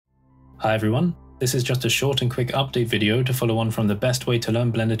Hi everyone, this is just a short and quick update video to follow on from the best way to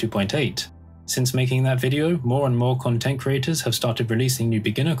learn Blender 2.8. Since making that video, more and more content creators have started releasing new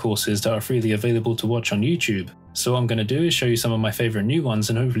beginner courses that are freely available to watch on YouTube. So what I'm going to do is show you some of my favourite new ones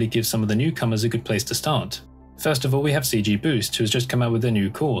and hopefully give some of the newcomers a good place to start. First of all, we have CGBoost, who has just come out with a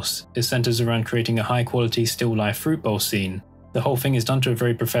new course. It centers around creating a high quality still life fruit bowl scene. The whole thing is done to a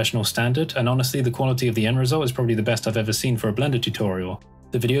very professional standard, and honestly the quality of the end result is probably the best I've ever seen for a Blender tutorial.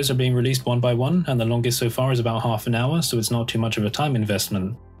 The videos are being released one by one, and the longest so far is about half an hour, so it's not too much of a time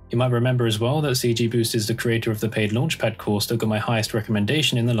investment. You might remember as well that CGBoost is the creator of the paid Launchpad course that got my highest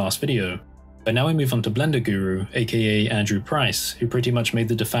recommendation in the last video. But now we move on to Blender Guru, aka Andrew Price, who pretty much made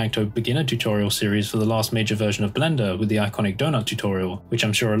the de facto beginner tutorial series for the last major version of Blender with the iconic donut tutorial, which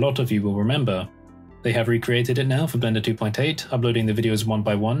I'm sure a lot of you will remember. They have recreated it now for Blender 2.8, uploading the videos one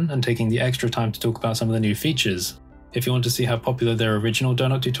by one and taking the extra time to talk about some of the new features. If you want to see how popular their original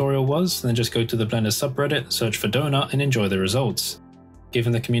donut tutorial was, then just go to the Blender subreddit, search for donut and enjoy the results.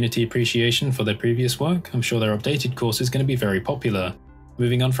 Given the community appreciation for their previous work, I'm sure their updated course is going to be very popular.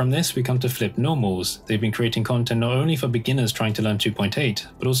 Moving on from this, we come to Flip Normals. They've been creating content not only for beginners trying to learn 2.8,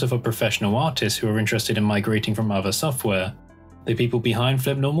 but also for professional artists who are interested in migrating from other software. The people behind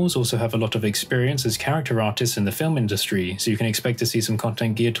Flip Normals also have a lot of experience as character artists in the film industry, so you can expect to see some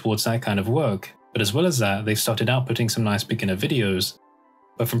content geared towards that kind of work. But as well as that, they've started outputting some nice beginner videos.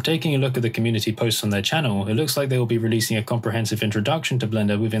 But from taking a look at the community posts on their channel, it looks like they will be releasing a comprehensive introduction to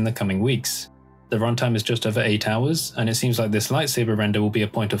Blender within the coming weeks. The runtime is just over 8 hours, and it seems like this lightsaber render will be a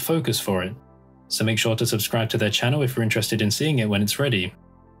point of focus for it. So make sure to subscribe to their channel if you're interested in seeing it when it's ready.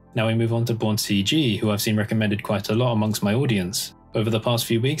 Now we move on to Born CG, who I've seen recommended quite a lot amongst my audience. Over the past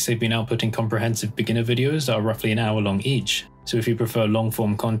few weeks, they've been outputting comprehensive beginner videos that are roughly an hour long each, so if you prefer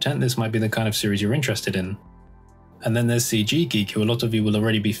long-form content, this might be the kind of series you're interested in. And then there's CG Geek, who a lot of you will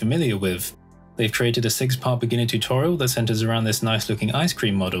already be familiar with. They've created a 6-part beginner tutorial that centers around this nice-looking ice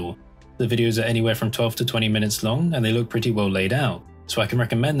cream model. The videos are anywhere from 12 to 20 minutes long, and they look pretty well laid out, so I can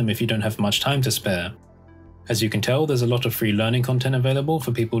recommend them if you don't have much time to spare. As you can tell, there's a lot of free learning content available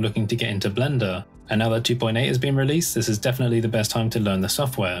for people looking to get into Blender, and now that 2.8 has been released, this is definitely the best time to learn the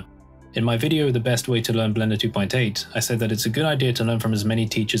software. In my video, The Best Way to Learn Blender 2.8, I said that it's a good idea to learn from as many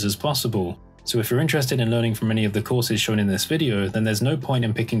teachers as possible, so if you're interested in learning from any of the courses shown in this video, then there's no point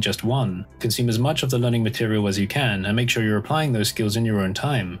in picking just one. Consume as much of the learning material as you can, and make sure you're applying those skills in your own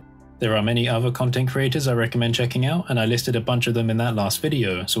time. There are many other content creators I recommend checking out, and I listed a bunch of them in that last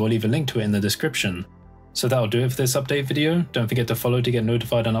video, so I'll leave a link to it in the description. So that'll do it for this update video. Don't forget to follow to get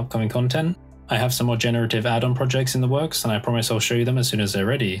notified on upcoming content. I have some more generative add-on projects in the works, and I promise I'll show you them as soon as they're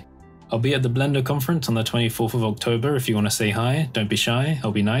ready. I'll be at the Blender conference on the 24th of October if you want to say hi. Don't be shy,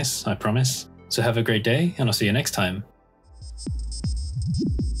 I'll be nice, I promise. So have a great day, and I'll see you next time.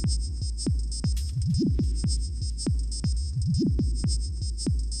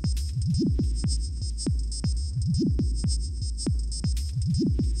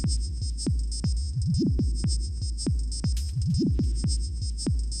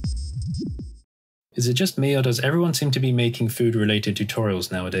 Is it just me, or does everyone seem to be making food-related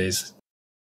tutorials nowadays?